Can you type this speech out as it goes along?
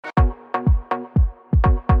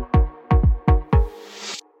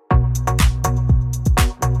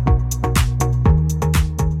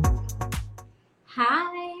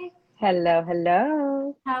Hello,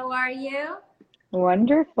 hello. How are you?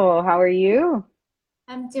 Wonderful. How are you?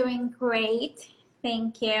 I'm doing great.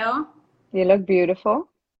 Thank you. You look beautiful.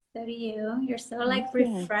 So do you. You're so Thank like you.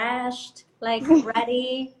 refreshed, like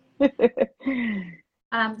ready.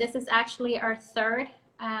 This is actually our third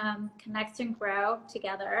Connect and Grow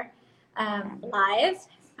together live.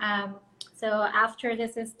 Um, so after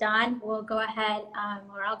this is done, we'll go ahead,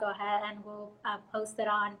 or I'll go ahead and we'll post it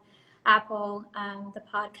on Apple, the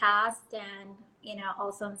podcast, and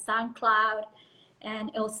also on SoundCloud, and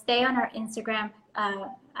it'll stay on our Instagram,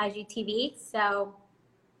 IGTV. So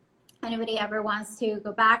anybody ever wants to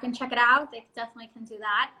go back and check it out, they definitely can do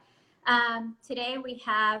that. Today we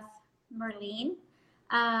have Merlene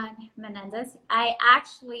Menendez. I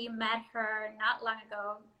actually met her not long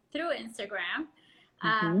ago through Instagram.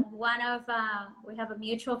 hmm We have a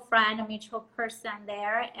mutual friend, a mutual person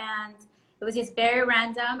there, and it was just very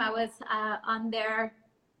random. I was on their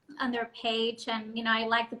page, and I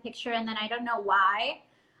liked the picture, and then I don't know why.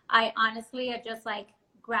 I just like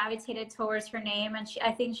gravitated towards her name, and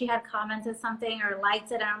I think she had commented something or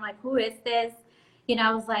liked it, and I'm like, who is this?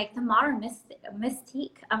 I was like, the modern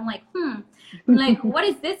mystique. I'm like, I'm like, what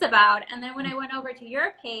is this about? And then when I went over to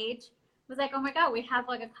your page, I was like, oh my God, we have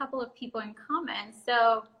like a couple of people in common.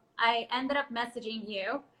 So I ended up messaging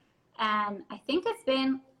you, and I think it's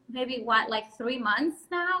been maybe like 3 months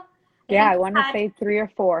now. I Yeah, think I we've want to had, say three or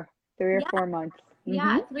yeah, 4 months.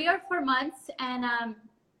 yeah, 3 or 4 months, and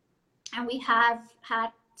we have had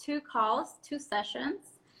two calls, two sessions,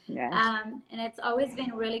 Yes. and it's always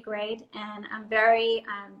been really great. And I'm very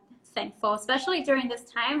thankful, especially during this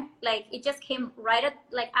time. Like it just came right at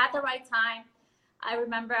the right time. I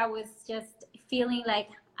remember I was just feeling like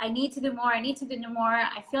I need to do more. I need to do more.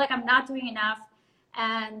 I feel like I'm not doing enough,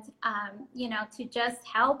 and to just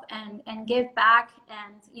help and give back,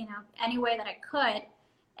 and any way that I could.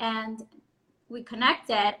 And we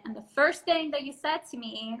connected, and the first thing that you said to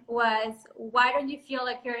me was, why don't you feel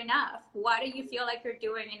like you're enough? Why do you feel like you're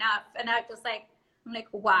doing enough? And I'm like,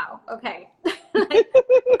 wow, okay. Like,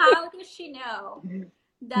 how does she know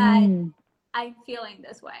that Mm, I'm feeling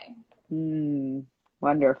this way? mm,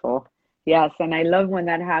 wonderful. Yes, and I love when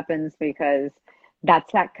that happens because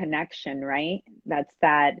that's that connection, right? That's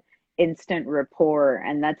that instant rapport.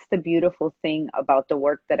 And that's the beautiful thing about the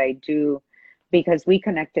work that I do because we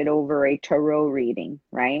connected over a tarot reading,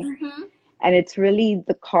 right? Mm-hmm. And it's really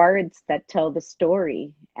the cards that tell the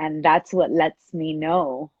story. And that's what lets me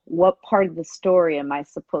know what part of the story am I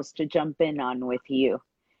supposed to jump in on with you.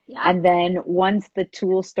 Yep. And then once the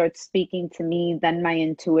tool starts speaking to me, then my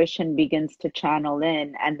intuition begins to channel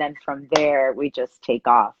in. And then from there, we just take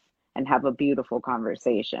off and have a beautiful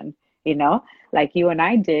conversation, you know, like you and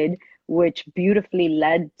I did, which beautifully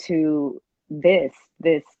led to this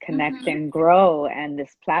connect Mm-hmm. and grow and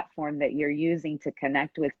this platform that you're using to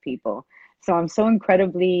connect with people. So I'm so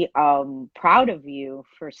incredibly proud of you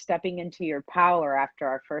for stepping into your power after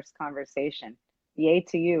our first conversation. Yay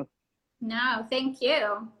to you. No, thank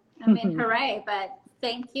you. I mean, hooray, but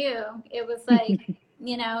thank you. It was like,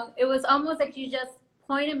 it was almost like you just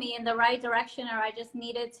pointed me in the right direction, or I just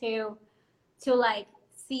needed to like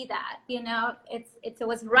see that, it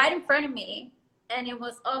was right in front of me, and it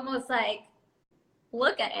was almost like,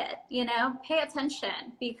 look at it, pay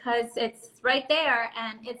attention, because it's right there,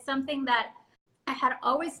 and it's something that I had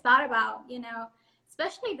always thought about,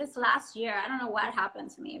 especially this last year. I don't know what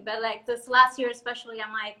happened to me, but like this last year, especially,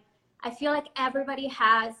 I'm like, I feel like everybody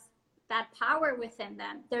has that power within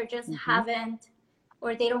them. They're just hmm haven't,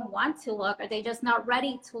 or they don't want to look, or they just not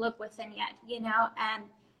ready to look within yet, and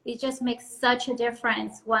it just makes such a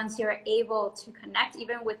difference once you're able to connect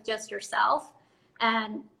even with just yourself,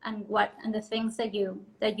 and the things that you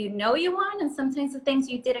want, and sometimes the things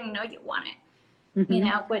you didn't know you wanted, hmm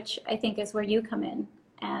which I think is where you come in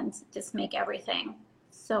and just make everything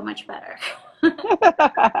so much better.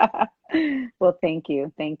 Well, thank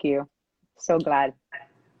you. Thank you. So glad.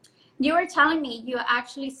 You were telling me you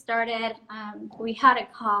actually started, we had a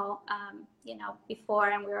call, before,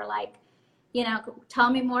 and we were like,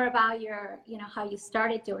 tell me more about how you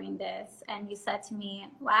started doing this. And you said to me,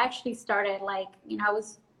 well, I actually started like, I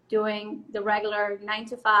was doing the regular 9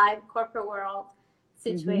 to 5 corporate world hmm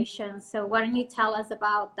situation. So why don't you tell us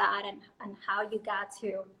about that, and how you got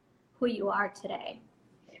to who you are today?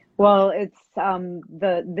 Well, it's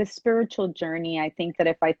the spiritual journey. I think that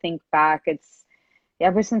if I think back, it's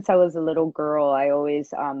ever since I was a little girl, I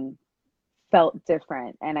always felt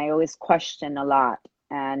different and I always questioned a lot.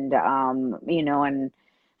 And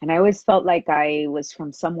and I always felt like I was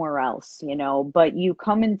from somewhere else, but you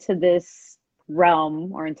come into this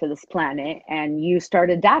realm or into this planet, and you start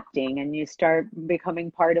adapting and you start becoming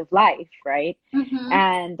part of life, right? Mm-hmm.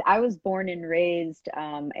 And I was born and raised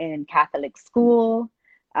in Catholic school.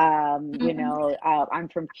 I'm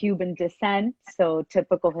from Cuban descent, so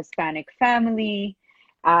typical Hispanic family.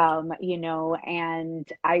 And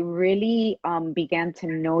I really began to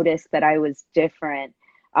notice that I was different.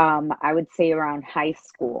 I would say around high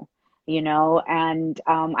school, and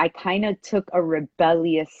I kind of took a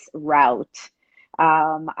rebellious route.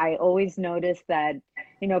 I always noticed that,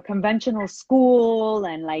 conventional school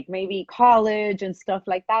and like maybe college and stuff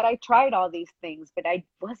like that, I tried all these things, but I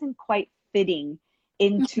wasn't quite fitting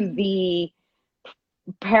into Mm-hmm. the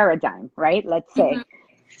paradigm, right? Let's say.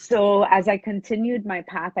 So as I continued my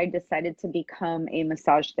path, I decided to become a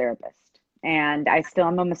massage therapist. And I still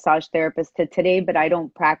am a massage therapist to today, but I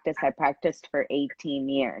don't practice. I practiced for 18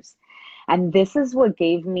 years. And this is what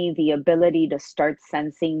gave me the ability to start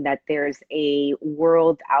sensing that there's a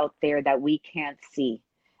world out there that we can't see.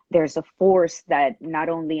 There's a force that not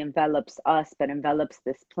only envelops us, but envelops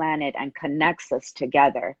this planet and connects us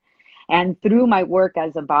together. And through my work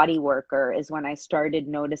as a body worker is when I started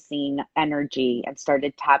noticing energy and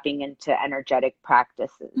started tapping into energetic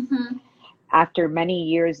practices. Mm-hmm. After many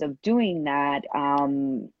years of doing that,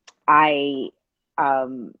 I,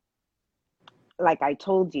 um, like I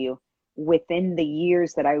told you, within the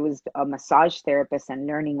years that I was a massage therapist and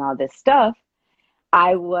learning all this stuff,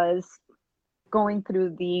 I was going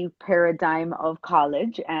through the paradigm of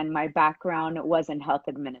college, and my background was in health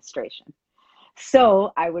administration.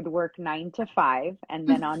 So I would work 9 to 5, and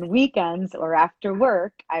then on weekends or after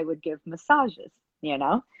work, I would give massages, you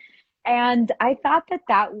know? And I thought that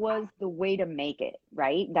that was the way to make it,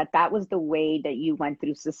 right? That was the way that you went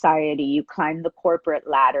through society. You climbed the corporate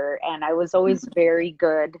ladder. And I was always very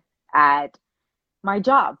good at my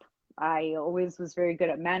job. I always was very good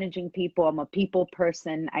at managing people. I'm a people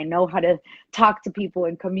person. I know how to talk to people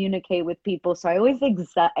and communicate with people. So I always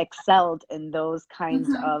excelled in those kinds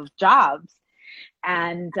Mm-hmm. of jobs.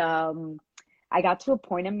 And I got to a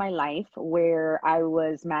point in my life where I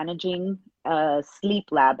was managing a sleep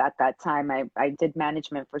lab at that time. I did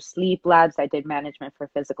management for sleep labs. I did management for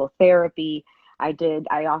physical therapy. I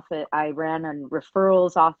ran a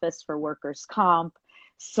referrals office for workers' comp.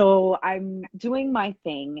 So I'm doing my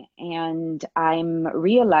thing, and I'm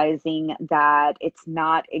realizing that it's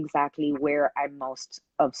not exactly where I'm most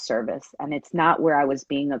of service, and it's not where I was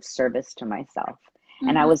being of service to myself.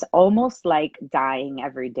 And I Mm-hmm. was almost like dying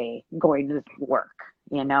every day going to work,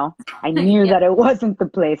 you know? I knew Yeah. that it wasn't the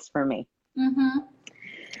place for me. Mm-hmm.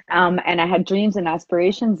 And I had dreams and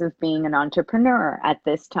aspirations of being an entrepreneur at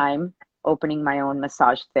this time, opening my own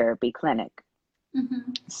massage therapy clinic.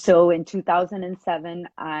 Mm-hmm. So in 2007,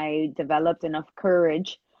 I developed enough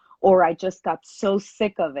courage, or I just got so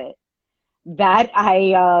sick of it that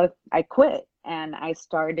I quit, and I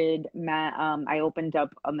opened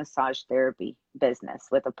up a massage therapy business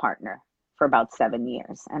with a partner for about 7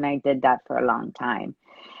 years, and I did that for a long time.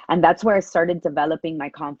 And that's where I started developing my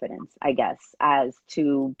confidence, I guess, as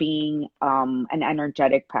to being an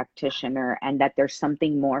energetic practitioner, and that there's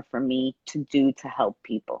something more for me to do to help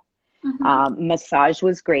people. Mm-hmm. Massage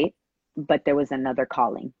was great, but there was another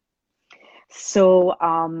calling. So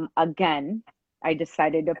again, I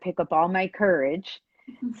decided to pick up all my courage,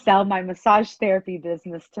 sell my massage therapy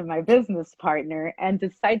business to my business partner, and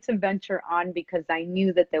decide to venture on because I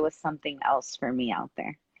knew that there was something else for me out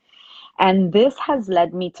there. And this has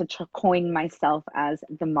led me to coin myself as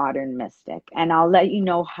the modern mystic. And I'll let you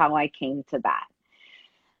know how I came to that.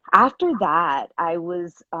 After that, I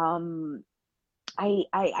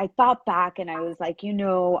thought back and I was like,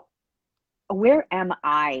 where am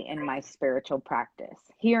I in my spiritual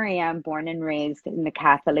practice? Here I am, born and raised in the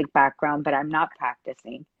Catholic background, but I'm not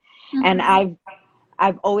practicing. And Mm-hmm.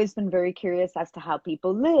 I've always been very curious as to how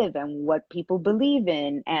people live and what people believe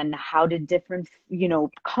in, and how do different,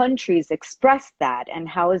 countries express that, and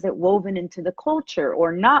how is it woven into the culture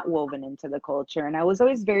or not woven into the culture. And I was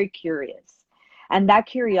always very curious. And that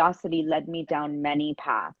curiosity led me down many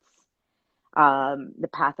paths. The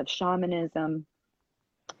path of shamanism,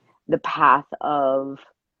 the path of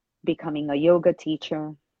becoming a yoga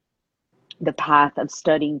teacher, the path of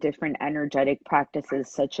studying different energetic practices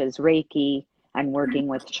such as Reiki and working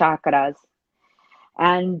with chakras.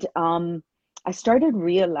 And I started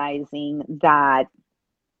realizing that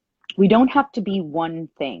we don't have to be one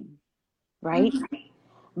thing, right?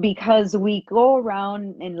 Mm-hmm. Because we go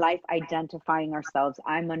around in life identifying ourselves.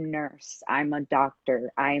 I'm a nurse, I'm a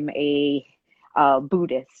doctor, I'm a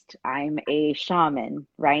Buddhist, I'm a shaman,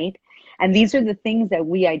 right? And these are the things that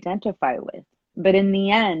we identify with. But in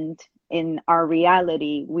the end, in our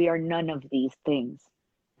reality, we are none of these things.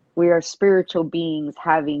 We are spiritual beings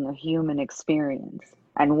having a human experience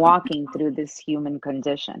and walking through this human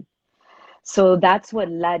condition. So that's what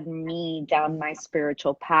led me down my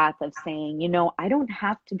spiritual path of saying, I don't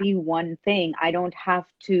have to be one thing. I don't have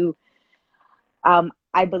to,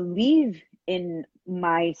 I believe in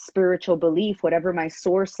my spiritual belief, whatever my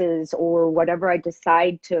source is, or whatever I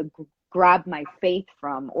decide to grab my faith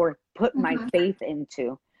from or put my Mm-hmm. faith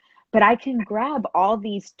into. But I can grab all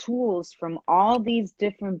these tools from all these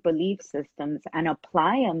different belief systems and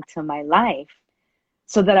apply them to my life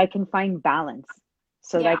so that I can find balance,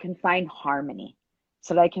 so that I Yeah. can find harmony,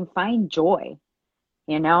 so that I can find joy,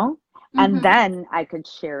 you know? And Mm-hmm. then I could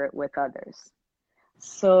share it with others.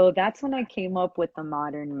 So that's when I came up with the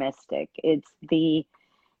modern mystic. It's the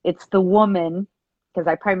woman, because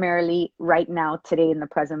I primarily right now today in the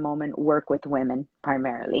present moment work with women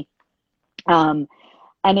primarily. Um,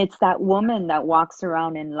 and it's that woman that walks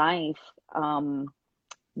around in life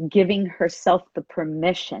giving herself the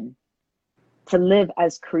permission to live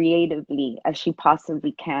as creatively as she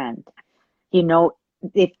possibly can. You know,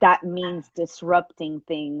 if that means disrupting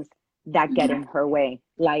things that get in Mm-hmm. her way,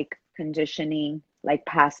 like conditioning, like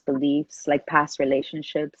past beliefs, like past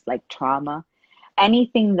relationships, like trauma,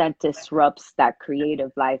 anything that disrupts that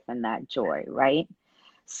creative life and that joy, right?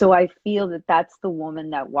 So I feel that that's the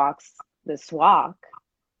woman that walks this walk,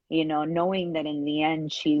 knowing that in the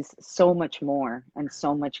end, she's so much more and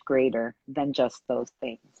so much greater than just those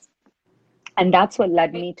things. And that's what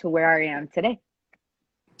led me to where I am today.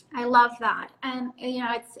 I love that. And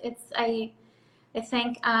it's I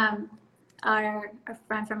think our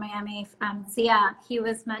friend from Miami, Zia, he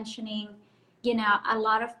was mentioning, a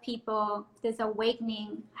lot of people, this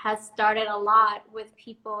awakening has started a lot with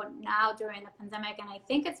people now during the pandemic. And I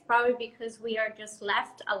think it's probably because we are just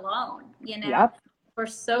left alone, Yep. for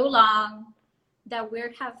so long that we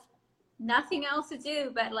have nothing else to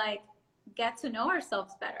do but like get to know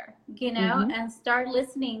ourselves better, Mm-hmm. and start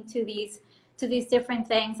listening to these different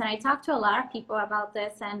things. And I talk to a lot of people about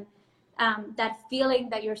this, and that feeling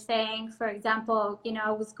that you're saying, for example,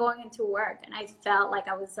 I was going into work and I felt like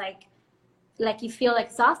I was like you feel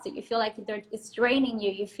exhausted, you feel like it's draining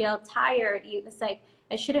you, you feel tired, it's like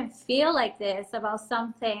I shouldn't feel like this about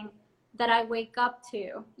something that I wake up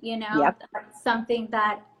to, Yep. something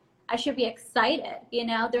that I should be excited.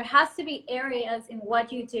 There has to be areas in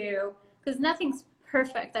what you do, because nothing's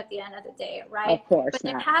perfect at the end of the day, right? Of course But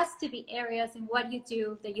there not. has to be areas in what you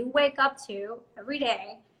do that you wake up to every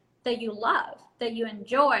day, that you love, that you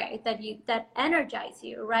enjoy, that energize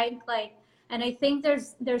you, right? Like, and I think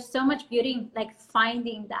there's so much beauty in like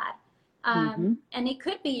finding that. Mm-hmm. And it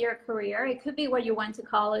could be your career, it could be where you went to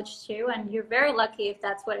college too, and you're very lucky if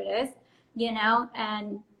that's what it is,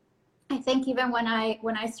 and I think even when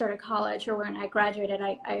I started college, or when I graduated,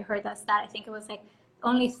 I heard that stat. I think it was like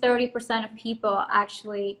only 30% of people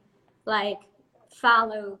actually like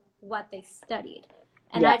follow what they studied.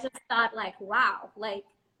 And I Yep. just thought like, wow, like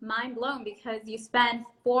mind blown, because you spend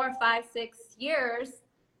 4, 5, 6 years,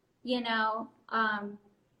 you know,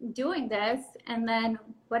 doing this, and then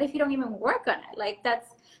what if you don't even work on it? Like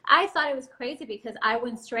I thought it was crazy, because I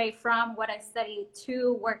went straight from what I studied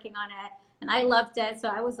to working on it, and I loved it. So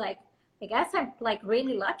I was like, I guess I'm like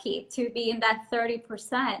really lucky to be in that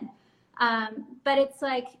 30%. But it's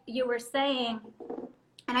like you were saying,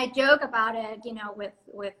 and I joke about it,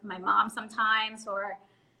 with my mom sometimes, or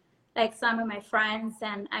like some of my friends,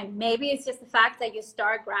 and maybe it's just the fact that you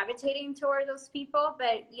start gravitating toward those people.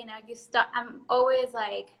 But I'm always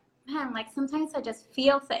like, man, like sometimes I just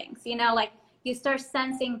feel things, like you start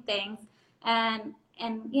sensing things, and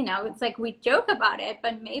it's like we joke about it,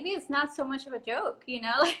 but maybe it's not so much of a joke,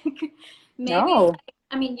 like maybe it's No. like,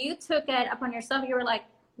 I mean, you took it upon yourself. You were like,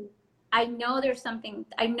 I know there's something,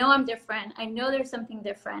 I know I'm different, I know there's something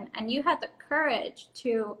different, and you had the courage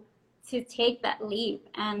to take that leap,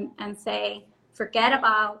 and say, forget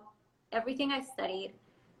about everything I studied,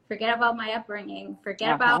 forget about my upbringing,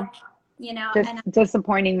 forget about, Uh-huh. Just and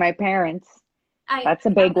disappointing my parents. I That's a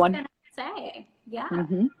I big was one. gonna say, yeah,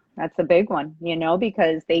 Mm-hmm. That's a big one,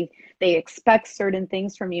 because they expect certain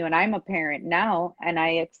things from you. And I'm a parent now, and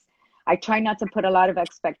I try not to put a lot of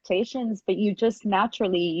expectations, but you just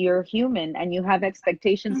naturally, you're human and you have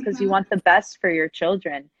expectations because you hmm, want the best for your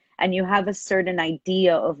children, and you have a certain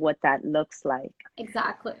idea of what that looks like.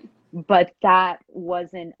 exactly. But that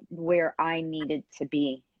wasn't where I needed to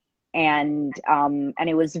be. And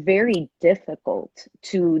it was very difficult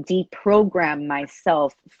to deprogram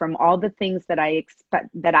myself from all the things that I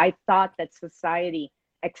thought that society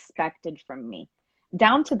expected from me,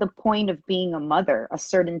 down to the point of being a mother, a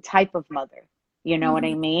certain type of mother. You know what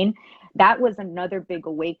I Hmm. mean? that was another big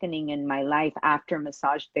awakening in my life after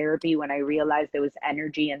massage therapy, when I realized there was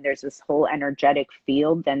energy and there's this whole energetic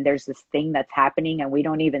field and there's this thing that's happening and we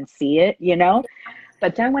don't even see it, you know?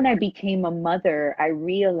 But then when I became a mother, I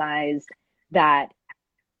realized that,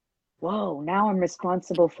 whoa, now I'm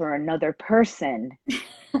responsible for another person.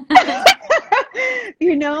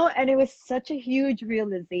 You know, and it was such a huge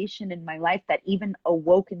realization in my life that even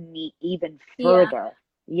awoken me even Yeah. further.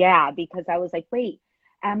 Yeah, because I was like, wait,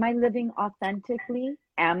 am I living authentically?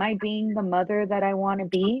 Am I being the mother that I want to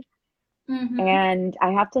be? Mm-hmm. And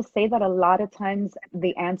I have to say that a lot of times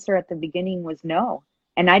the answer at the beginning was no.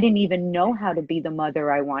 And I didn't even know how to be the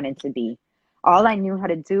mother I wanted to be. All I knew how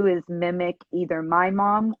to do is mimic either my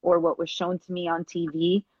mom or what was shown to me on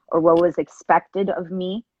TV or what was expected of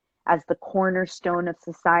me as the cornerstone of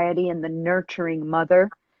society and the nurturing mother,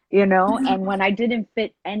 you know? And Mm-hmm. when I didn't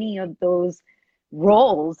fit any of those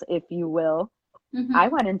roles, if you will, I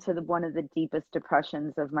Mm-hmm. went into one of the deepest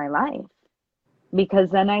depressions of my life,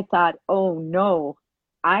 because then I thought, oh no,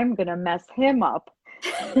 I'm gonna mess him up.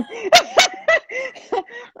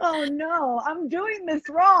 Oh no, I'm doing this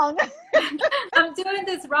wrong. I'm doing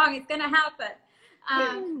this wrong. It's gonna happen.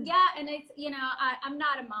 Yeah, and it's, I'm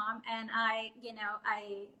not a mom, and I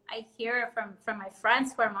hear from my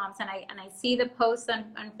friends who are moms, and I see the posts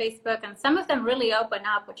on Facebook, and some of them really open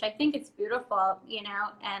up, which I think it's beautiful, and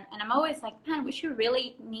I'm always like, man,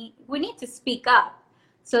 we need to speak up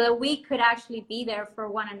so that we could actually be there for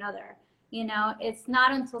one another. It's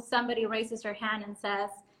not until somebody raises their hand and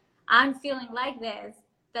says, I'm feeling like this,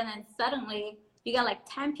 then suddenly you got like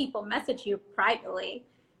 10 people message you privately.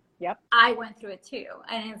 Yep. I went through it too.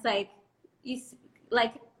 And it's like,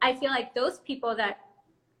 I feel like those people that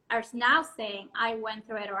are now saying, I went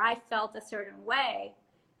through it or I felt a certain way,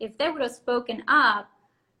 if they would have spoken up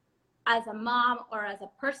as a mom or as a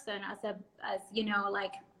person,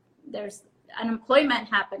 like there's unemployment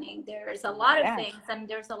happening, there's a lot of Yes. things, and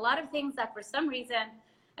there's a lot of things that for some reason,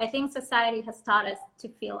 I think society has taught us to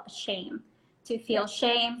feel shame, Yep.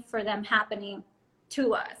 shame for them happening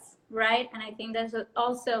to us, right? And I think there's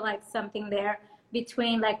also like something there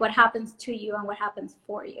between like what happens to you and what happens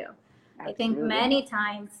for you. I think Absolutely. many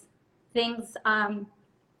times things,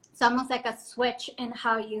 it's almost like a switch in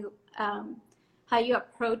how you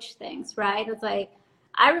approach things, right? It's like,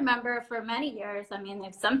 I remember for many years, I mean,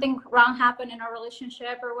 if something wrong happened in a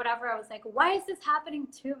relationship or whatever, I was like, why is this happening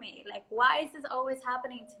to me? Like, why is this always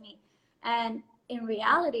happening to me? And in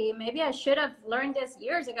reality, maybe I should have learned this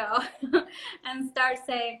years ago and start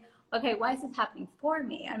saying, okay, why is this happening for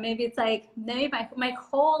me? And maybe it's like, maybe my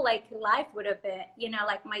whole like life would have been,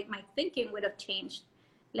 like my thinking would have changed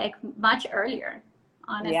like much earlier,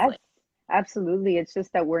 Yes, honestly. absolutely. It's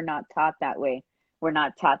just that we're not taught that way. We're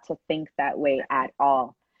not taught to think that way at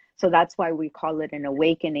all. So that's why we call it an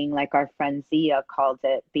awakening, like our friend Zia called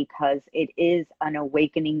it, because it is an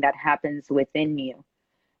awakening that happens within you.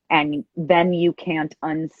 And then you can't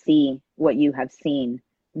unsee what you have seen.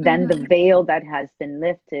 Then the Mm-hmm. veil that has been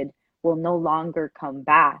lifted will no longer come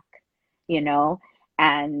back, you know,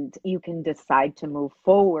 and you can decide to move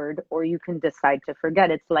forward or you can decide to forget.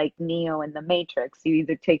 It's like Neo in the Matrix. You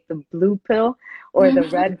either take the blue pill or the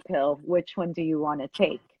Mm-hmm. red pill. Which one do you want to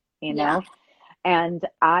take, you Yeah. know? And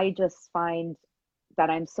I just find that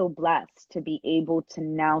I'm so blessed to be able to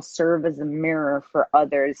now serve as a mirror for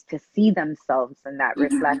others to see themselves in that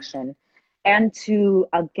Mm-hmm. reflection and to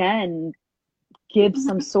again give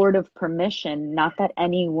some Mm-hmm. sort of permission, not that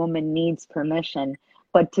any woman needs permission,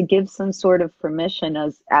 but to give some sort of permission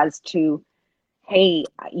as to, hey,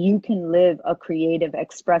 you can live a creative,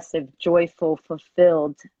 expressive, joyful,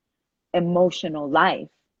 fulfilled, emotional life.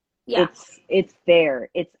 Yeah. It's there,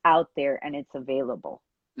 it's out there, and it's available.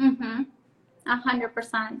 Mm-hmm.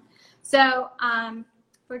 100%. So,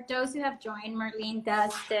 for those who have joined, Marlene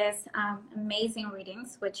does this amazing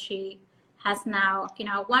readings, which she has now,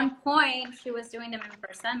 at one point she was doing them in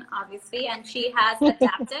person, obviously, and she has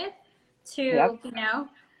adapted Yep. to,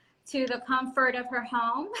 to the comfort of her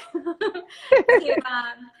home.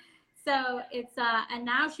 So it's, and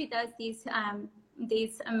now she does these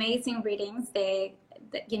amazing readings.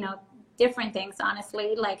 Different things,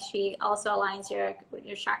 honestly. Like she also aligns your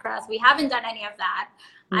chakras. We haven't done any of that.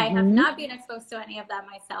 I have Mm-hmm. not been exposed to any of that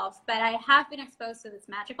myself, but I have been exposed to these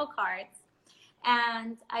magical cards.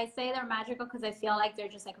 And I say they're magical because I feel like they're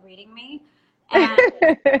just like reading me. And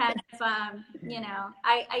kind of,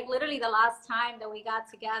 I literally, the last time that we got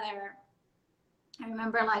together, I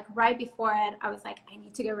remember like right before it, I was like, I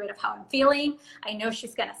need to get rid of how I'm feeling. I know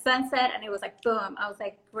she's going to sense it. And it was like, boom. I was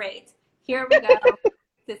like, great, here we go.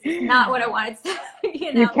 This is not what I wanted to,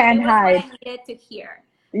 You but can't it was what hide. I needed to hear.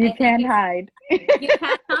 You I think can't hide. you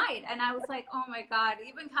can't hide. And I was like, oh my God,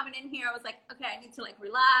 even coming in here, I was like, okay, I need to like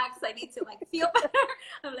relax. I need to like feel better.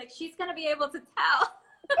 I'm like, she's going to be able to tell.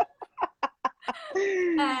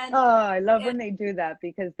 Oh, And I love it, when they do that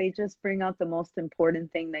because they just bring out the most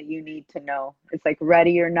important thing that you need to know. It's like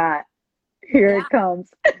ready or not, here yeah, it comes.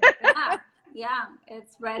 yeah, yeah,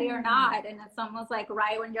 it's ready or not. And it's almost like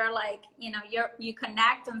right when you're like, you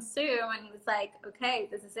connect on Zoom and it's like, okay,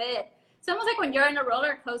 this is it. It's almost like when you're in a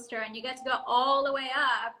roller coaster and you get to go all the way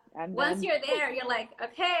up. And Once then you're there, you're like,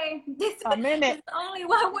 okay, I'm in this it. is only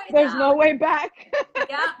one way There's no down. way back.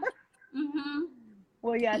 Yeah. Mm-hmm.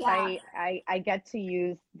 Well, yes, Yeah. I get to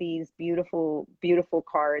use these beautiful, beautiful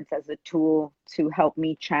cards as a tool to help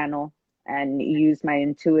me channel and use my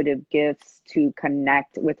intuitive gifts to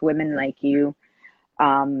connect with women like you.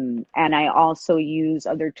 And I also use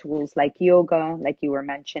other tools like yoga, like you were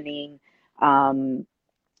mentioning. Um,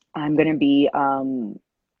 I'm going to be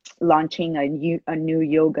launching a new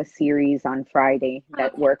yoga series on Friday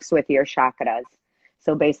that Okay. works with your chakras.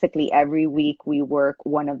 So basically, every week we work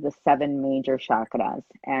one of the seven major chakras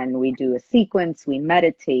and we do a sequence, we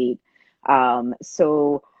meditate.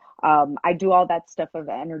 I do all that stuff of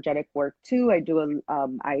energetic work too.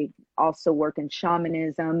 I also work in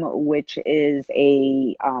shamanism, which is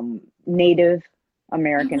a Native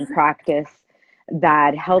American Mm-hmm. practice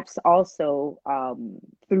that helps also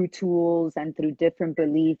through tools and through different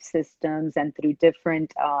belief systems and through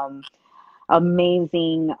different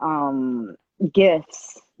amazing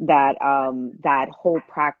gifts that that whole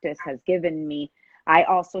practice has given me. I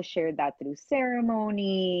also shared that through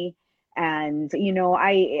ceremony, and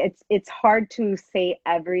it's hard to say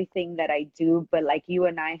everything that I do, but like you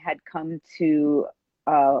and I had come to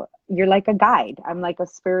you're like a guide. I'm like a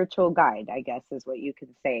spiritual guide, I guess is what you can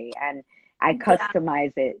say, and I Yeah.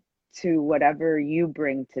 customize it to whatever you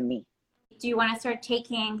bring to me. Do you want to start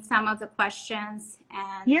taking some of the questions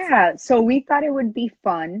and Yeah, so we thought it would be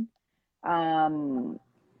fun. Um,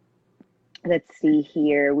 let's see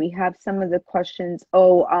here. We have some of the questions.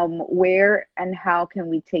 Oh, where and how can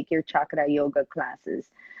we take your chakra yoga classes?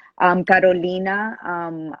 Carolina,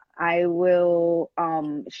 I will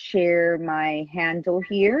share my handle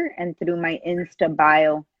here, and through my Insta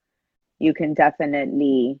bio, you can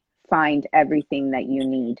definitely find everything that you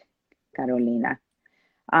need, Carolina.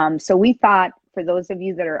 So we thought for those of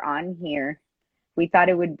you that are on here, we thought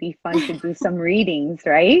it would be fun to do some readings,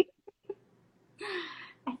 right?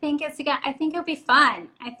 I think it'll be fun.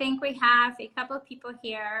 I think we have a couple of people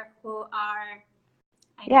here who are,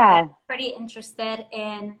 I know, Yeah. pretty interested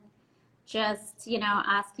in just,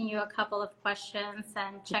 asking you a couple of questions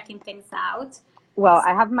and checking things out. Well,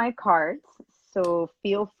 I have my cards, so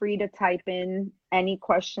feel free to type in any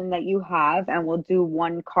question that you have, and we'll do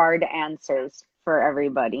one card answers for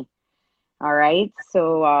everybody. All right.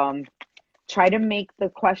 So try to make the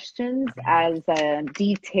questions as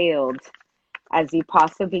detailed as you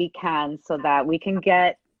possibly can so that we can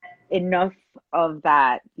get enough of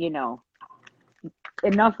that,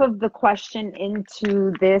 enough of the question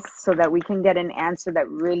into this so that we can get an answer that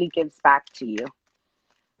really gives back to you.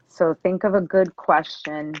 So think of a good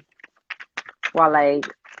question while I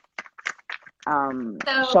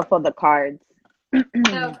So, shuffle the cards.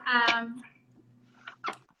 so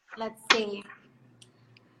let's see.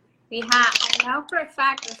 I know for a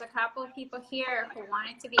fact there's a couple of people here who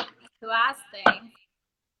wanted to ask things,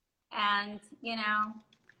 and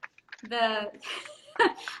the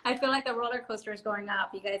I feel like the roller coaster is going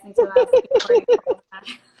up. You guys need to ask before you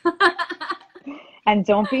And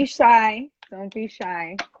don't be shy. Don't be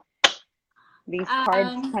shy. These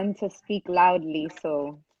cards um, tend to speak loudly,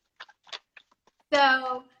 so.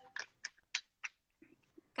 so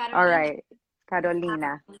All Carolina, right,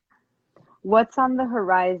 Carolina. What's on the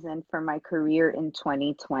horizon for my career in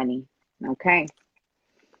 2020? Okay.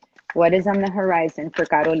 What is on the horizon for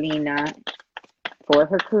Carolina for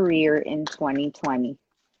her career in 2020?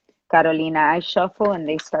 Carolina, I shuffle and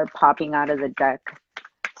they start popping out of the deck.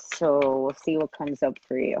 So we'll see what comes up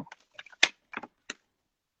for you.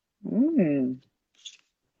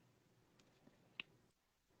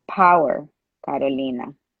 Power,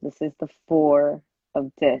 Carolina. This is the Four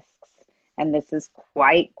of Discs. And this is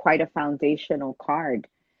quite a foundational card,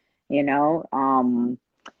 you know.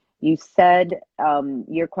 You said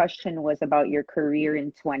your question was about your career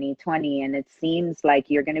in 2020, and it seems like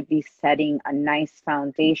you're going to be setting a nice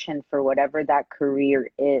foundation for whatever that career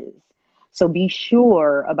is. So be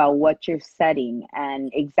sure about what you're setting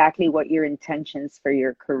and exactly what your intentions for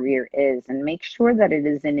your career is, and make sure that it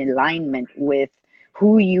is in alignment with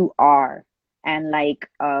who you are. And like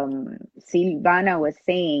Silvana was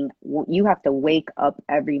saying, you have to wake up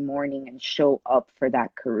every morning and show up for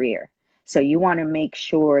that career. So you want to make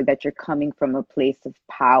sure that you're coming from a place of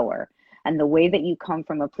power. And the way that you come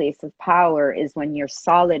from a place of power is when you're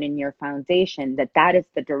solid in your foundation, that is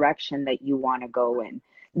the direction that you want to go in.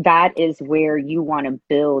 That is where you want to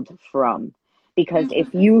build from. Because if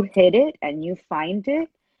Mm-hmm. you hit it and you find it,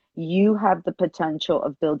 you have the potential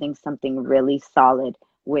of building something really solid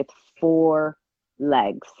with four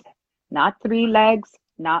legs, not three legs,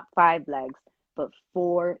 not five legs, but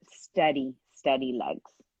four steady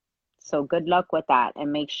legs. So good luck with that,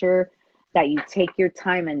 and make sure that you take your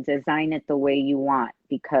time and design it the way you want,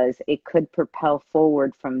 because it could propel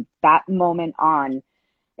forward from that moment on.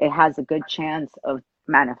 It has a good chance of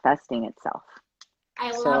manifesting itself.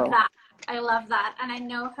 I love So, that. I love that. And I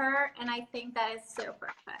know her, and I think that is so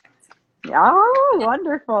perfect. oh,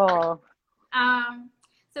 wonderful. Um,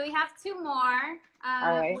 so we have two more.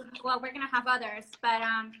 All right. Well, we're gonna have others, but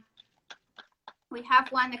we have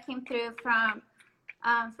one that came through from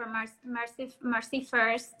Mercy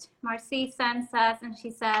first. Mercy sends us, and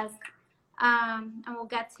she says, and we'll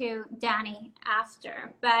get to Danny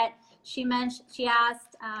after. But she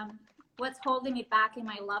asked, what's holding me back in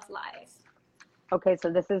my love life? Okay, so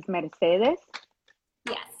this is Mercedes.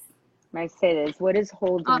 Yes. Mercedes, what is Oh,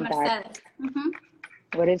 holding back? Mercedes. Mm-hmm.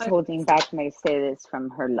 What is holding back Mercedes from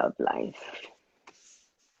her love life?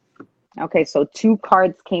 Okay, so two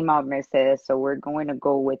cards came out, Mercedes, so we're going to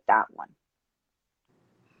go with that one.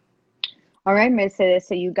 All right, Mercedes,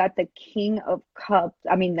 so you got the King of Cups,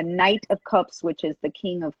 I mean, the Knight of Cups, which is the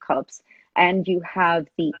King of Cups, and you have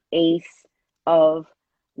the Ace of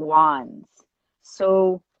Wands.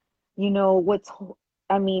 So,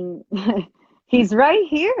 I mean, he's right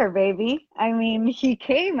here, baby. I mean, he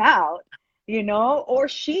came out, or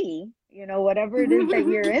she, whatever it is that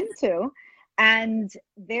you're into. And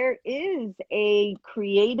there is a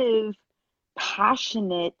creative,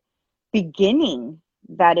 passionate beginning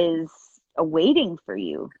that is awaiting for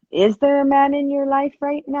you. Is there a man in your life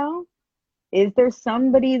right now? Is there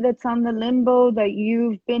somebody that's on the limbo that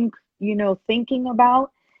you've been, thinking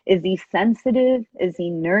about? Is he sensitive? Is he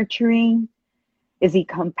nurturing? Is he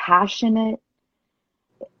compassionate?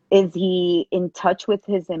 Is he in touch with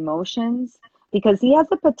his emotions? Because he has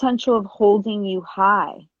the potential of holding you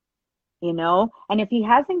high, And if he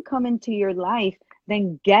hasn't come into your life,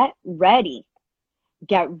 then get ready.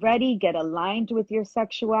 Get ready, get aligned with your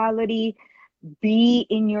sexuality, be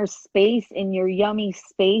in your space, in your yummy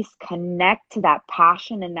space, connect to that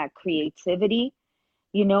passion and that creativity,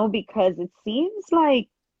 because it seems like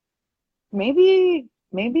maybe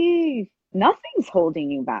nothing's holding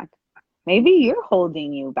you back. Maybe you're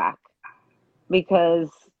holding you back because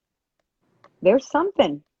there's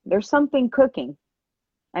something cooking.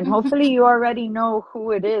 And hopefully you already know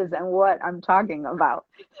who it is and what I'm talking about.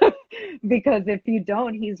 Because if you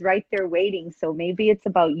don't, he's right there waiting. So maybe it's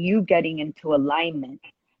about you getting into alignment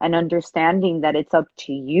and understanding that it's up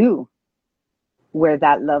to you where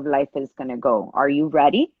that love life is going to go. Are you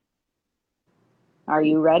ready? Are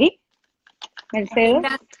you ready, I think Mercedes?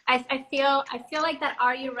 that I feel like that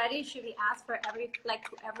 "Are you ready?" should be asked for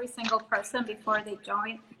every single person before they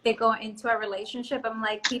go into a relationship. I'm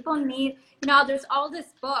like, people need, there's all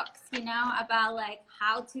these books, about like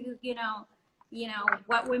how to,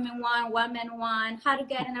 what women want, what men want, how to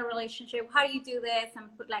get in a relationship, how do you do this, and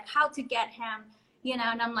like how to get him,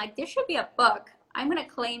 and I'm like, there should be a book. I'm gonna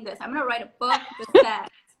claim this. I'm gonna write a book that says,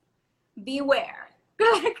 beware.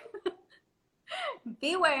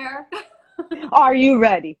 Beware. Are you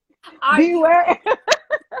ready? Are you Beware.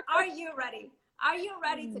 Are you ready? Are you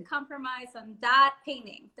ready to compromise on that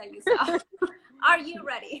painting that you saw? Are you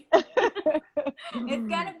ready? It's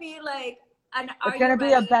gonna be like an It's "Are gonna you be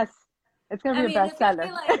a ready?" best. It's gonna I be a mean, it's gonna be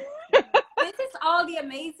bestseller. like, this is all the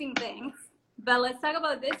amazing things, but let's talk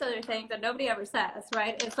about this other thing that nobody ever says,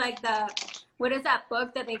 right? It's like what is that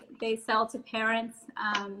book that they sell to parents?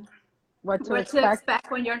 What to What to expect?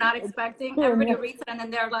 expect when you're not expecting. Everybody reads it and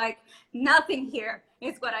then they're like, nothing here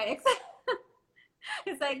is what I expect.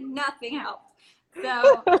 It's like nothing helped.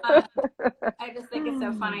 So I just think it's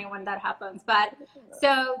so funny when that happens. But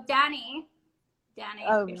so Danny,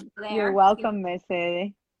 if you're still You're there, welcome,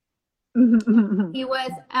 Mercedes. he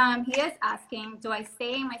is asking, do I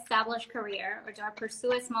stay in my established career or do I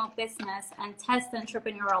pursue a small business and test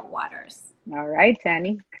entrepreneurial waters? All right,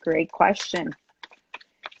 Danny. Great question.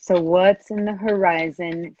 So what's in the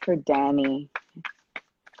horizon for Danny?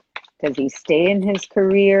 Does he stay in his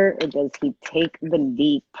career or does he take the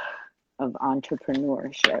leap of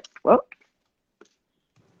entrepreneurship? Well,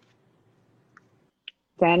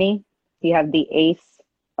 Danny, you have the Ace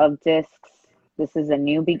of Discs This is a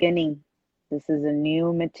new beginning. This is a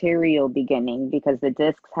new material beginning because the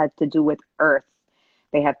discs had to do with earth.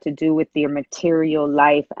 They have to do with your material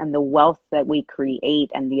life and the wealth that we create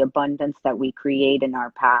and the abundance that we create in our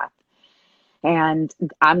path. And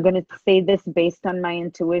I'm going to say this based on my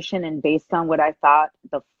intuition and based on what I thought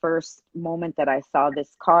the first moment that I saw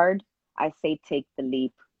this card. I say take the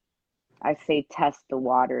leap. I say test the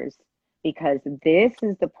waters, because this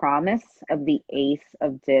is the promise of the Ace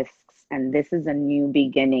of Discs, and this is a new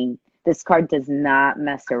beginning. This card does not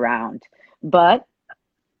mess around, but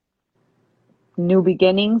new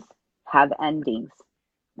beginnings have endings,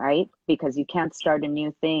 right? Because you can't start a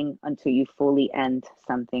new thing until you fully end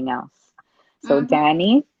something else. So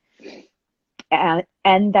Danny,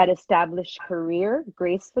 end that established career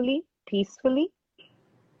gracefully, peacefully.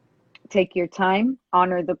 Take your time,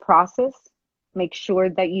 honor the process, make sure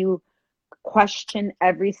that you question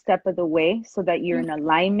every step of the way so that you're in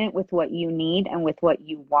alignment with what you need and with what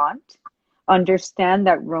you want. Understand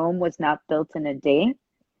that Rome was not built in a day,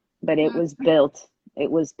 but it was built. It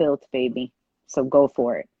was built, baby. So go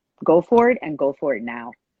for it. Go for it and go for it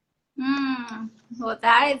now. Well,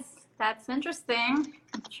 that's interesting.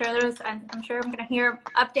 I'm sure I'm gonna hear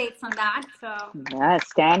updates on that. So yes,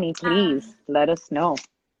 Danny, please let us know.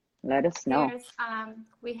 Let us know.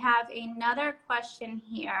 We have another question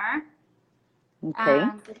here. Okay.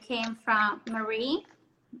 It came from Marie.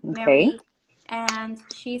 Okay. Marie, and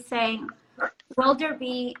she's saying, will there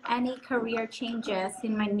be any career changes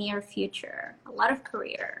in my near future? A lot of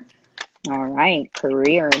career. All right,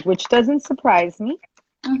 career, which doesn't surprise me.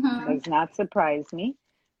 Does not surprise me,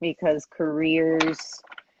 because careers,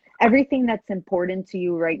 everything that's important to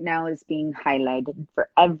you right now is being highlighted for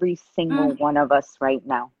every single one of us right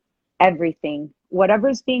now. Everything,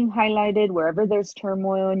 whatever's being highlighted, wherever there's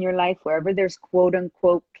turmoil in your life, wherever there's quote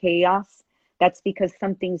unquote chaos, that's because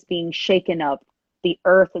something's being shaken up. The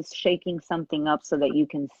earth is shaking something up so that you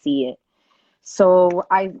can see it. So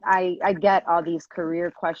I get all these career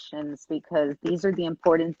questions because these are the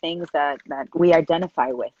important things that we identify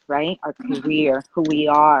with, right? Our career, who we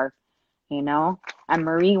are, you know? And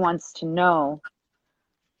Marie wants to know,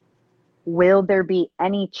 will there be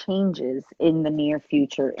any changes in the near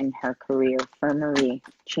future in her career for Marie?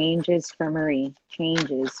 Changes for Marie.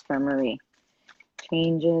 Changes for Marie.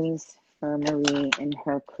 Changes for Marie in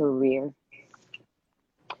her career.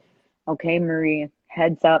 Okay, Marie,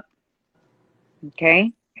 heads up.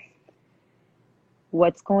 Okay?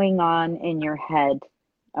 What's going on in your head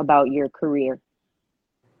about your career?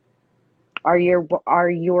 Are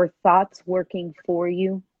your thoughts working for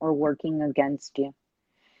you or working against you?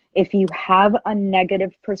 If you have a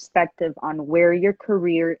negative perspective on where your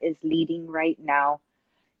career is leading right now,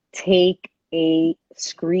 take a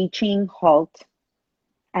screeching halt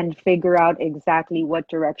and figure out exactly what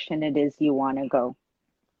direction it is you want to go.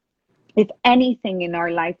 If anything in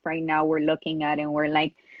our life right now we're looking at and we're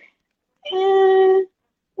like,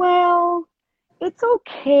 well, it's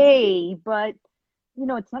okay, but you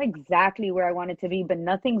know, it's not exactly where I want it to be, but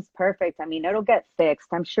nothing's perfect. I mean, it'll get fixed.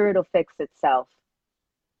 I'm sure it'll fix itself.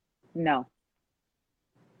 No.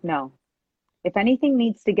 If anything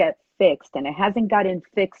needs to get fixed and it hasn't gotten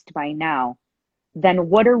fixed by now, then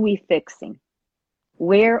what are we fixing?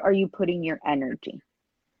 Where are you putting your energy?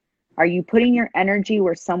 Are you putting your energy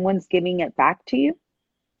where someone's giving it back to you?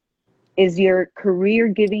 Is your career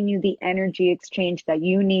giving you the energy exchange that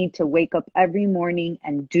you need to wake up every morning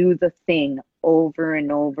and do the thing over and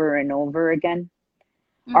over and over again?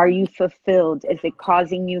 Are you fulfilled? Is it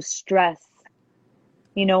causing you stress?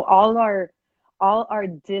 You know, all our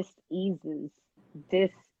dis-ease,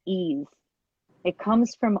 it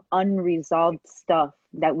comes from unresolved stuff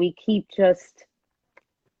that we keep just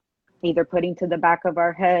either putting to the back of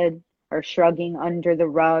our head or shrugging under the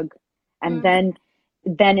rug. And then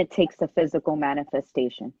it takes a physical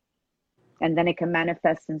manifestation. And then it can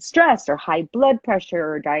manifest in stress or high blood pressure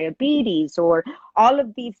or diabetes or all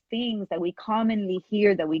of these things that we commonly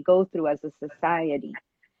hear that we go through as a society,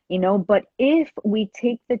 you know. But if we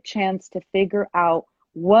take the chance to figure out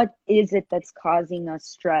what is it that's causing us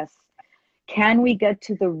stress, can we get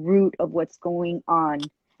to the root of what's going on?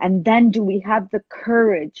 And then do we have the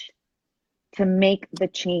courage to make the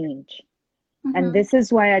change? And this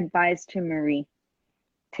is why I advise to Marie,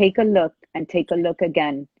 take a look and take a look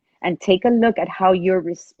again and take a look at how you're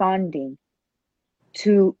responding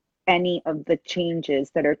to any of the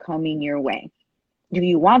changes that are coming your way. Do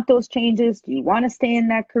you want those changes? Do you want to stay in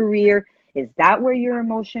that career? Is that where you're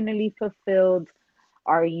emotionally fulfilled?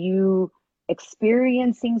 Are you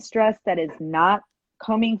experiencing stress that is not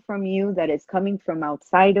coming from you, that is coming from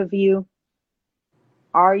outside of you?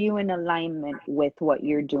 Are you in alignment with what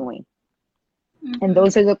you're doing? And Mm-hmm.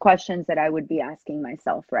 those are the questions that I would be asking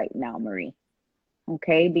myself right now, Marie.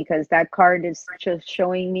 Okay, because that card is just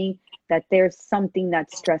showing me that there's something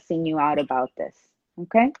that's stressing you out about this.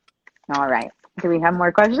 Okay, all right. Do we have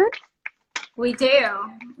more questions? We do.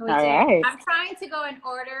 We All do. right, I'm trying to go in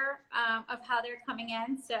order of how they're coming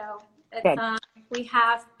in. So it's good. we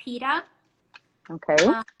have PETA, Okay.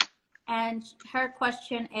 uh, and her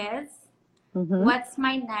question is, Mm-hmm. "What's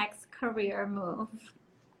my next career move?"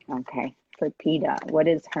 Okay, for PETA, what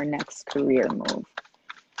is her next career move?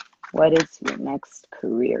 What is your next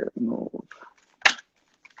career move?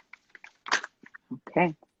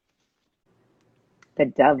 Okay, the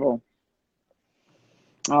devil.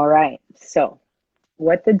 All right, so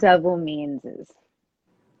what the devil means is,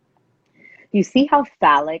 you see how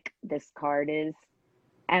phallic this card is?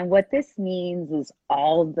 And what this means is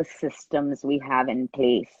all the systems we have in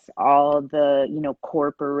place, all the,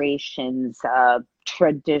 corporations,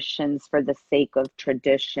 traditions for the sake of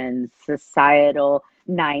traditions, societal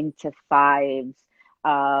 9 to 5s,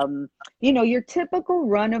 your typical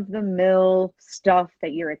run of the mill stuff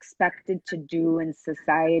that you're expected to do in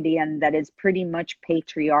society and that is pretty much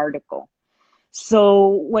patriarchal. So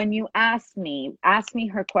when you ask me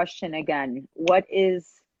her question again. What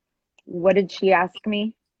did she ask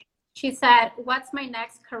me? She said, "What's my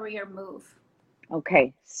next career move?"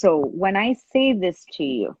 Okay, so when I say this to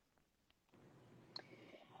you,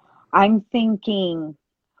 I'm thinking,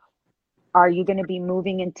 are you going to be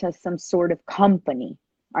moving into some sort of company?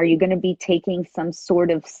 Are you going to be taking some sort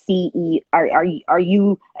of CE? Are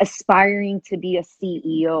you aspiring to be a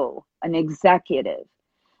CEO, an executive?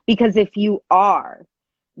 Because if you are,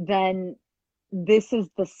 then this is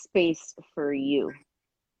the space for you.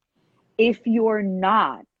 If you're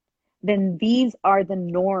not, then these are the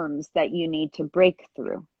norms that you need to break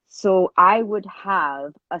through. So I would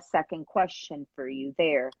have a second question for you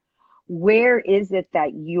there. Where is it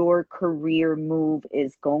that your career move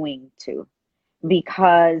is going to?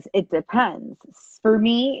 Because it depends. For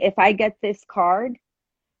me, if I get this card,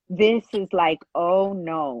 this is like, oh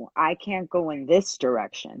no, I can't go in this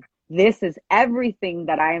direction. This is everything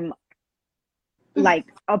that I'm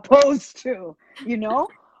like opposed to, you know?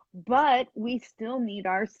 But we still need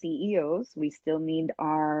our CEOs. We still need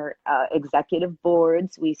our executive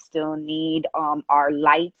boards. We still need our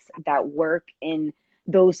lights that work in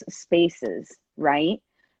those spaces, right?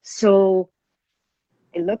 So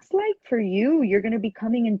it looks like for you, you're going to be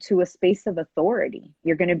coming into a space of authority.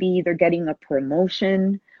 You're going to be either getting a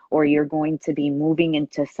promotion or you're going to be moving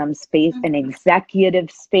into some space, an Mm-hmm.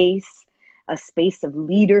 executive space, a space of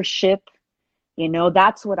leadership.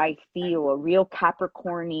 That's what I feel, a real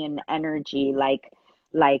Capricornian energy, like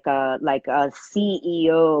a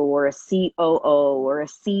CEO or a COO or a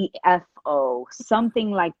CFO,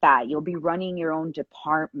 something like that. You'll be running your own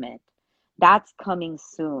department. That's coming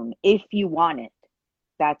soon. If you want it,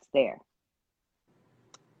 that's there.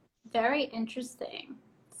 Very interesting,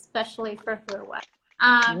 especially for her one.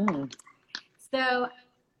 Um, Mm, so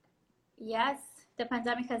yes, the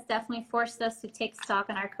pandemic has definitely forced us to take stock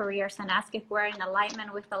in our careers and ask if we're in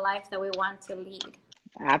alignment with the life that we want to lead.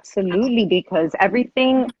 absolutely, because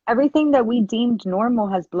everything that we deemed normal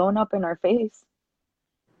has blown up in our face.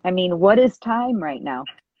 I mean, what is time right now?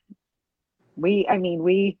 We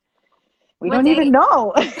What don't day? even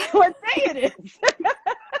know what day it is.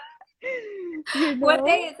 you What know?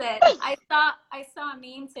 day is it? I saw a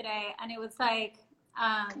meme today, and it was like,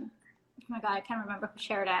 oh my god, I can't remember who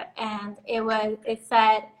shared it, and it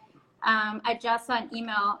said, I just saw an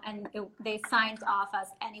email, and they signed off us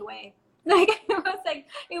anyway. Like it was like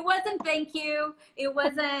it wasn't thank you, it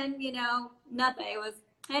wasn't nothing. It was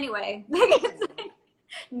anyway. Like it's like,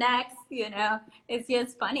 next, it's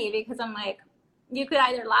just funny because I'm like, you could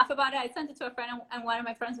either laugh about it. I sent it to a friend, and one of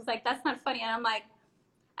my friends was like, "That's not funny," and I'm like,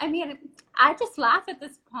 I mean, I just laugh at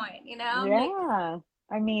this point, Like, Yeah.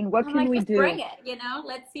 I mean, what I'm can like, we just bring do? it,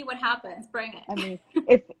 Let's see what happens. Bring I it. mean,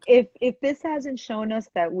 if this hasn't shown us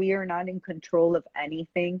that we are not in control of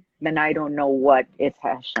anything, then I don't know what it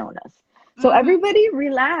has shown us. So Hmm. everybody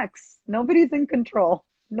relax. Nobody's in control.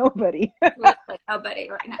 Nobody. Literally nobody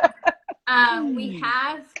right now. We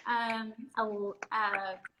have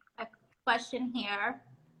a question here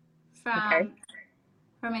Okay.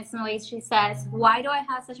 from Miss Louise. She says, "Why do I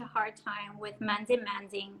have such a hard time with men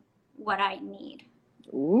demanding what I need?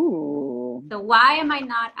 Ooh. So why am I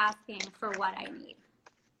not asking for what I need?"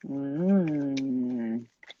 Mm.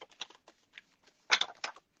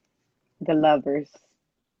 The lovers.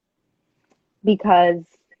 Because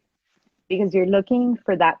you're looking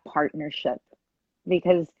for that partnership.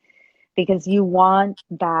 Because you want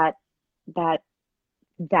that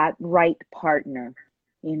that right partner.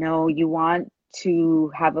 You want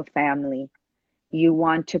to have a family, you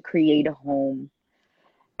want to create a home,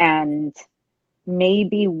 and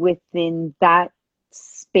maybe within that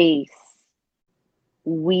space,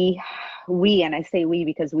 we and I say we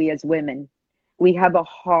because we as women, we have a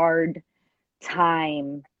hard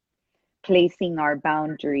time placing our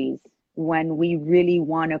boundaries when we really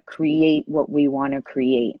want to create what we want to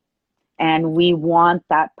create, and we want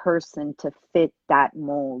that person to fit that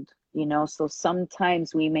mold, you know. So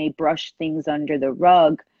sometimes we may brush things under the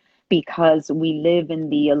rug because we live in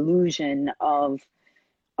the illusion of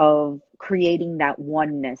creating that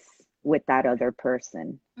oneness with that other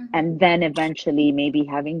person, and then eventually maybe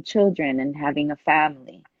having children and having a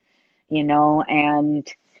family, you know. And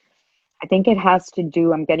I think it has to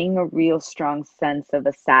do, I'm getting a real strong sense of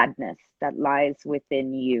a sadness that lies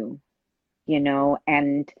within you, you know.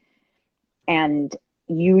 And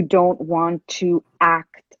you don't want to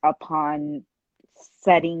act upon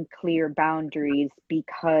setting clear boundaries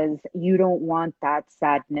because you don't want that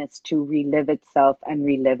sadness to relive itself and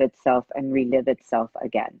relive itself and relive itself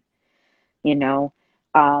again, you know.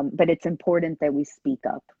 But it's important that we speak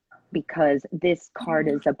up, because this card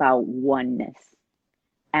is about oneness,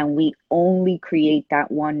 and we only create that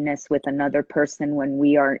oneness with another person when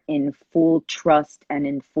we are in full trust and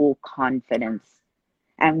in full confidence,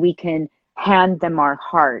 and we can hand them our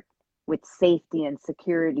heart with safety and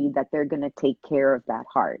security that they're going to take care of that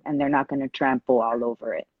heart and they're not going to trample all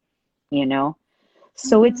over it, you know.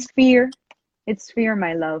 So Mm-hmm. it's fear,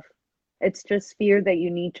 my love. It's just fear that you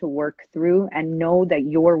need to work through, and know that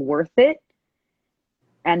you're worth it,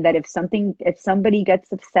 and that if somebody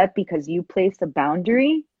gets upset because you place a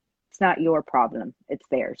boundary, it's not your problem, it's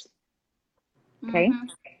theirs. Okay. Mm-hmm.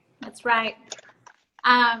 That's right.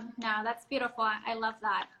 No, that's beautiful. I love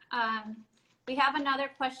that. We have another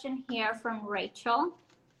question here from Rachel.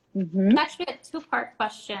 Mm-hmm. It's actually a two-part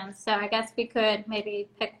question, so I guess we could maybe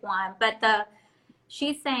pick one. But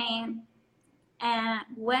she's saying,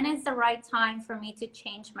 when is the right time for me to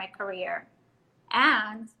change my career?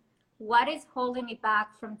 And what is holding me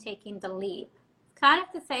back from taking the leap? Kind of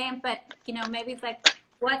the same, but you know, maybe it's like,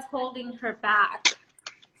 what's holding her back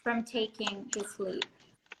from taking this leap,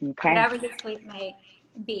 Okay. whatever this leap may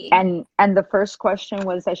be. And the first question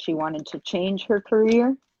was that she wanted to change her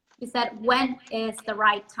career. She said, when is the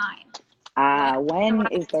right time? When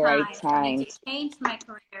is the right For me time to change my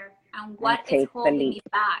career, and and what is take the holding me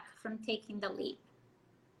leap? back from taking the leap?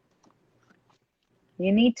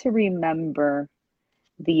 You need to remember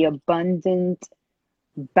the abundant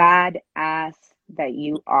badass that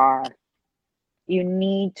you are. You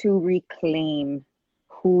need to reclaim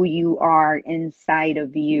who you are inside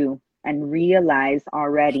of you and realize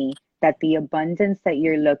already that the abundance that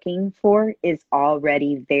you're looking for is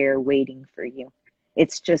already there waiting for you.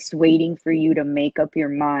 It's just waiting for you to make up your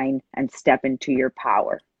mind and step into your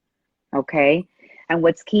power. Okay? And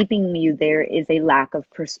what's keeping you there is a lack of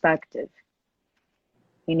perspective.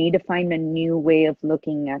 You need to find a new way of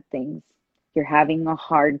looking at things. You're having a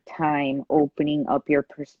hard time opening up your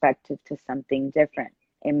perspective to something different.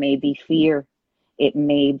 It may be fear. It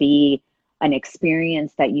may be an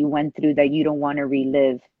experience that you went through that you don't want to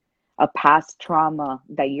relive, a past trauma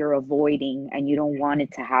that you're avoiding and you don't want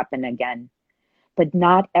it to happen again. But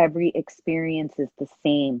not every experience is the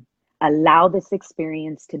same. Allow this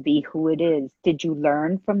experience to be who it is. Did you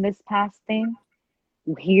learn from this past thing?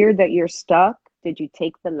 Hear that you're stuck? Did you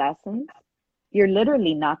take the lessons? You're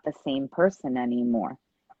literally not the same person anymore.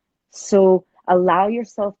 So allow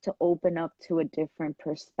yourself to open up to a different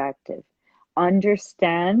perspective.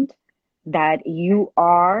 Understand that you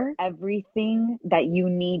are everything that you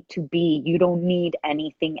need to be. You don't need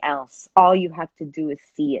anything else. All you have to do is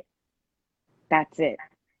see it. That's it.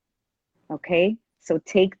 Okay? So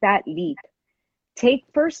take that leap. Take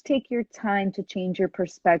your time to change your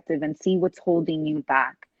perspective and see what's holding you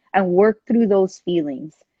back, and work through those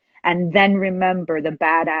feelings, and then remember the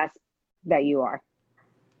badass that you are.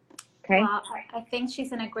 Okay? Well, I think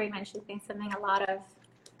she's in agreement. She's been sending a lot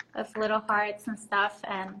of little hearts and stuff,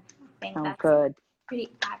 and I think Oh, that's good. pretty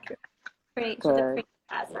accurate. She's a Good. pretty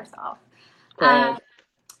badass herself. Good.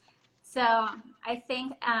 So I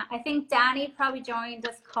think Danny probably joined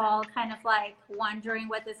this call kind of like wondering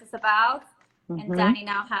what this is about. And Danny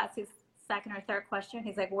now has his second or third question.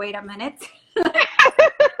 He's like, wait a minute.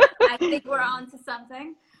 I think we're on to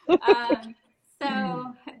something.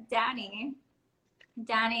 So Danny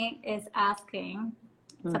is asking,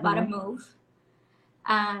 it's about a move.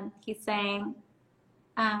 He's saying,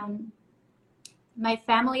 my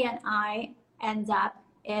family and I end up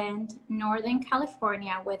in Northern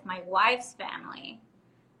California with my wife's family,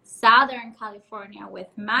 Southern California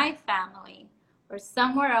with my family. or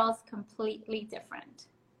somewhere else completely different.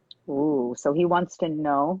 Ooh, so he wants to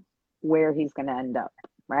know where he's going to end up,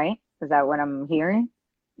 right? Is that what I'm hearing?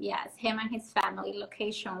 Yes, him and his family,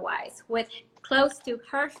 location wise, with close to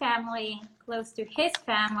her family, close to his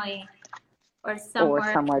family, or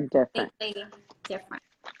somewhere different. completely different.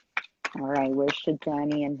 All right, where should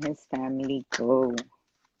Danny and his family go?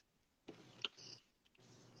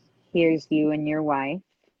 Here's you and your wife,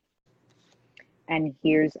 and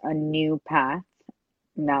here's a new path.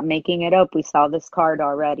 I'm not making it up. We saw this card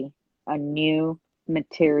already. A new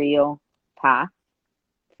material path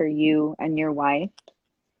for you and your wife,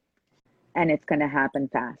 and it's going to happen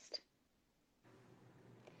fast.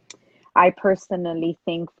 I personally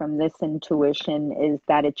think from this intuition is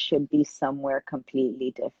that it should be somewhere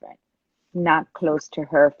completely different. Not close to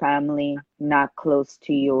her family, not close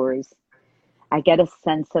to yours. I get a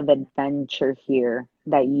sense of adventure here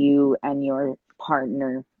that you and your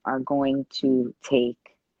partner are going to take.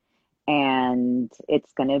 And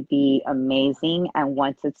it's going to be amazing. And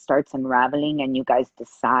once it starts unraveling and you guys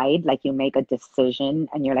decide, like you make a decision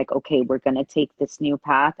and you're like, okay, we're going to take this new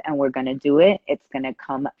path and we're going to do it, it's going to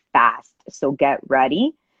come fast. So get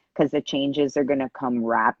ready because the changes are going to come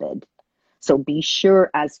rapid. So be sure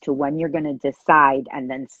as to when you're going to decide and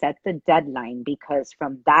then set the deadline, because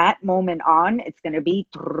from that moment on, it's going to be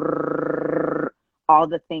all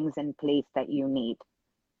the things in place that you need.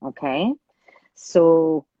 Okay?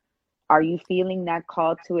 So are you feeling that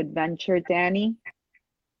call to adventure, Danny?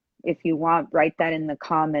 If you want, write that in the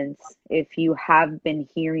comments. If you have been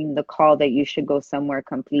hearing the call that you should go somewhere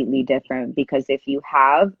completely different, because if you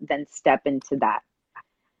have, then step into that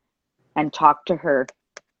and talk to her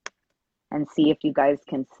and see if you guys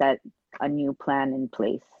can set a new plan in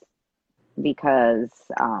place, because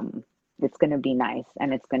it's going to be nice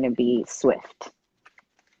and it's going to be swift.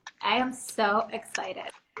 I am so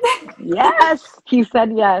excited. Yes, he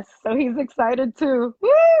said yes. So he's excited too.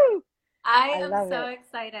 Woo! I am so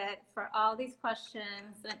excited for all these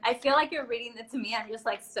questions. And I feel like you're reading it to me. I'm just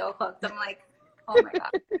like so hooked. I'm like, oh my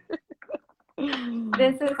God.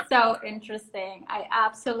 This is so interesting. I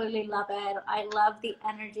absolutely love it. I love the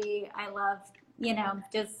energy. I love,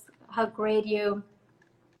 just how great you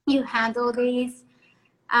handle these.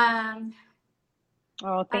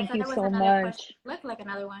 Oh, thank you so much. Look like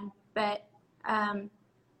another one, but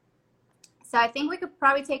so I think we could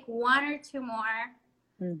probably take one or two more.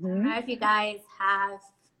 Mm-hmm. I don't know if you guys have.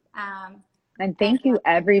 And thank you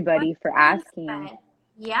everybody for asking.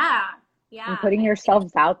 Yeah. And putting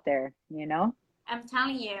yourselves out there, I'm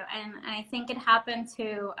telling you, and I think it happened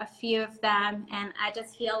to a few of them. And I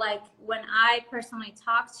just feel like when I personally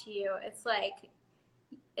talk to you,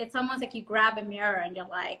 it's almost like you grab a mirror and you're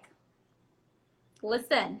like,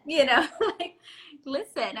 listen, like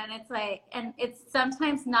listen. And it's like, and it's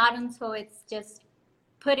sometimes not until it's just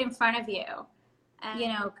put in front of you and,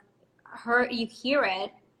 you hear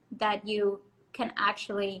it, that you can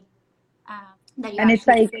actually,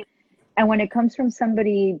 and when it comes from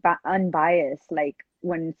somebody unbiased, like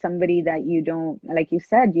when somebody that you don't, like you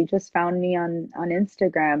said, you just found me on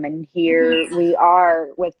Instagram, and here we are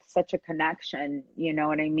with such a connection, you know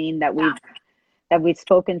what I mean? That we've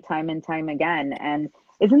spoken time and time again. And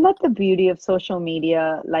isn't that the beauty of social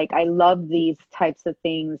media? Like, I love these types of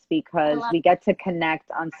things because we get to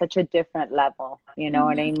connect on such a different level, you know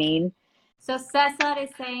what I mean? So Cesar is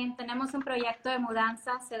saying, tenemos un proyecto de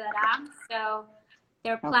mudanza, se dará. So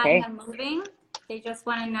they're planning on moving. They just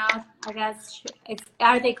want to know, I guess,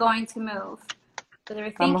 are they going to move? So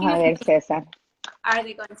they're thinking, vamos a ver, Cesar. Are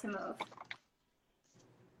they going to move?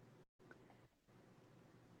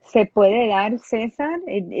 Se puede dar, Cesar.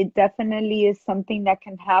 It definitely is something that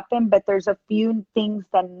can happen, but there's a few things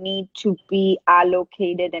that need to be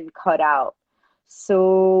allocated and cut out.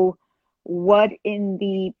 So what in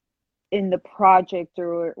the project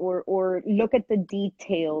or look at the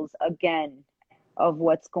details again of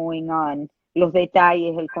what's going on, los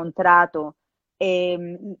detalles, el contrato,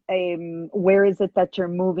 where is it that you're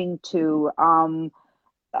moving to,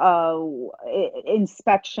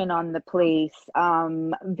 inspection on the place,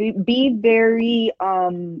 be very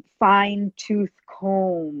fine tooth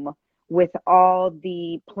comb with all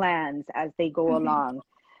the plans as they go along.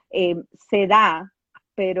 Se da,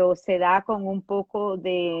 pero se da con un poco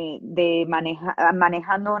de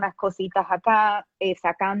manejando unas cositas acá,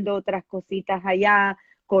 sacando otras cositas allá,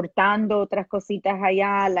 cortando otras cositas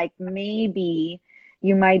allá. Like maybe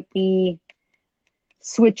you might be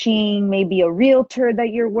switching maybe a realtor that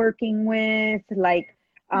you're working with, like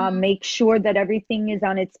make sure that everything is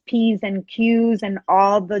on its P's and Q's and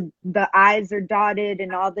all the I's are dotted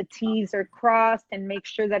and all the T's are crossed, and make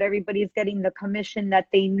sure that everybody's getting the commission that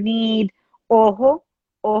they need. ojo,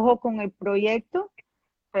 ojo con el proyecto,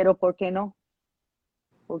 pero ¿por qué no?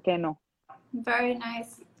 ¿Por qué no? Very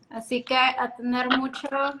nice. Así que a tener mucho,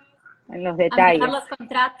 En los a mirar detalles. los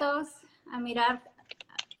contratos, a mirar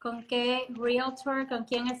con qué realtor, con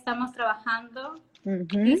quién estamos trabajando. Sí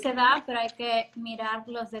Ujú. se da, pero hay que mirar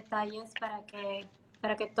los detalles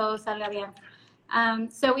para que todo salga bien.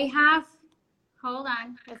 So we have, hold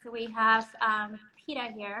on, because we have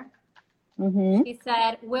Peta here. Ujú. She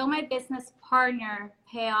said, will my business partner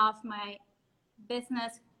pay off my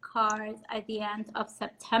business cards at the end of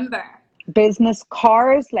September? Business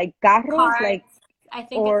cars, like carros, Cards. like I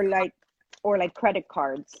think it's or like or like credit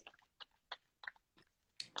cards.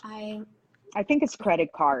 I I think it's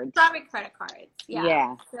credit cards. probably credit cards. Yeah.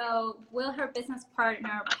 Yeah. So will her business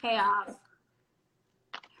partner pay off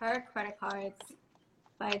her credit cards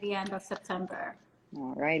by the end of September?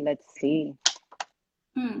 All right, let's see.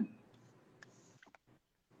 Hmm.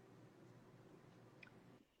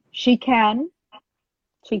 She can.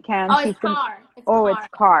 She can. Oh, She's it's gonna. car. It's Oh, it's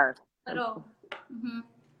car. car. Little. Mm-hmm.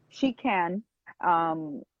 She can.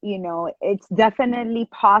 It's definitely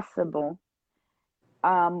possible.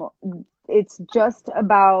 Um, it's just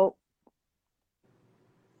about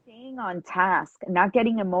staying on task, not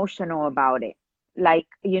getting emotional about it. Like,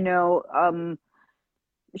 she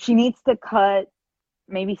needs to cut,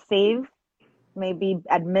 maybe save, maybe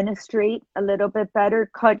administrate a little bit better,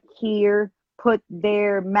 cut here, put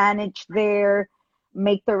there, manage there,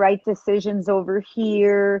 make the right decisions over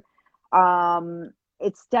here.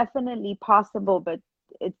 It's definitely possible, but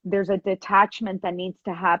there's a detachment that needs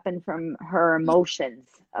to happen from her emotions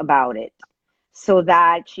about it so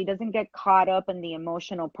that she doesn't get caught up in the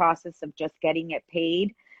emotional process of just getting it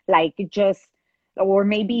paid. Like, just, or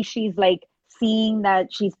maybe she's like seeing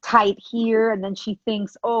that she's tight here and then she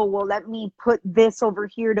thinks, oh, well, let me put this over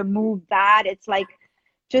here to move that. It's like,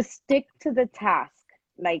 just stick to the task.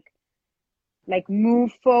 Like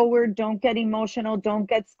move forward, don't get emotional, don't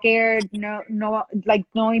get scared. No, no, like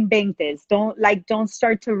no inventes. Don't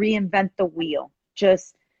start to reinvent the wheel.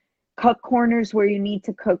 Just cut corners where you need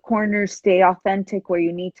to cut corners, stay authentic where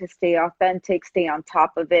you need to stay authentic, stay on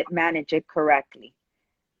top of it, manage it correctly,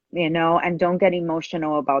 and don't get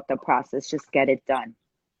emotional about the process. Just get it done.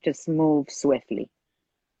 Just move swiftly.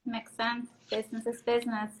 Makes sense. Business is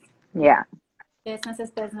business. Yeah. Business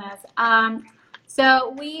is business.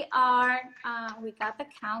 So we got the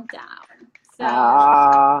countdown. So,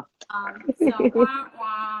 Ah. wah, wah,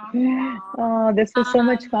 wah. Oh, this was so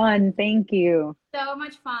much fun. Thank you. So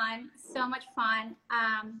much fun. So much fun.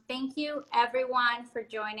 Thank you everyone for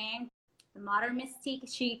joining the Modern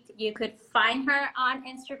Mystique. You could find her on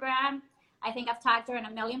Instagram. I think I've tagged her in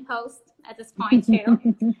a million posts at this point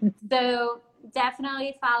too. So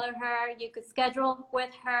definitely follow her. You could schedule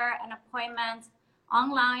with her an appointment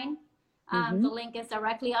online. The link is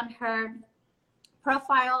directly on her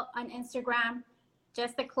profile on Instagram.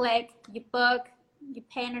 Just a click, you book, you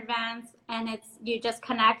pay in advance, and you just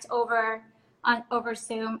connect over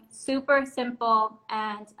Zoom. Super simple.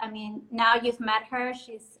 And I mean, now you've met her.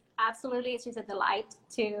 She's a delight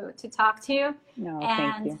to talk to. No,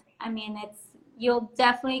 and thank you. I mean, you'll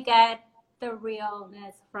definitely get the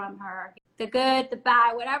realness from her. The good, the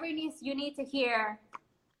bad, whatever you need to hear,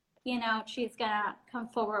 she's gonna come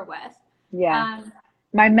forward with. Yeah.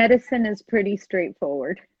 My medicine is pretty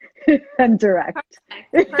straightforward and direct.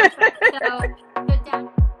 Perfect. So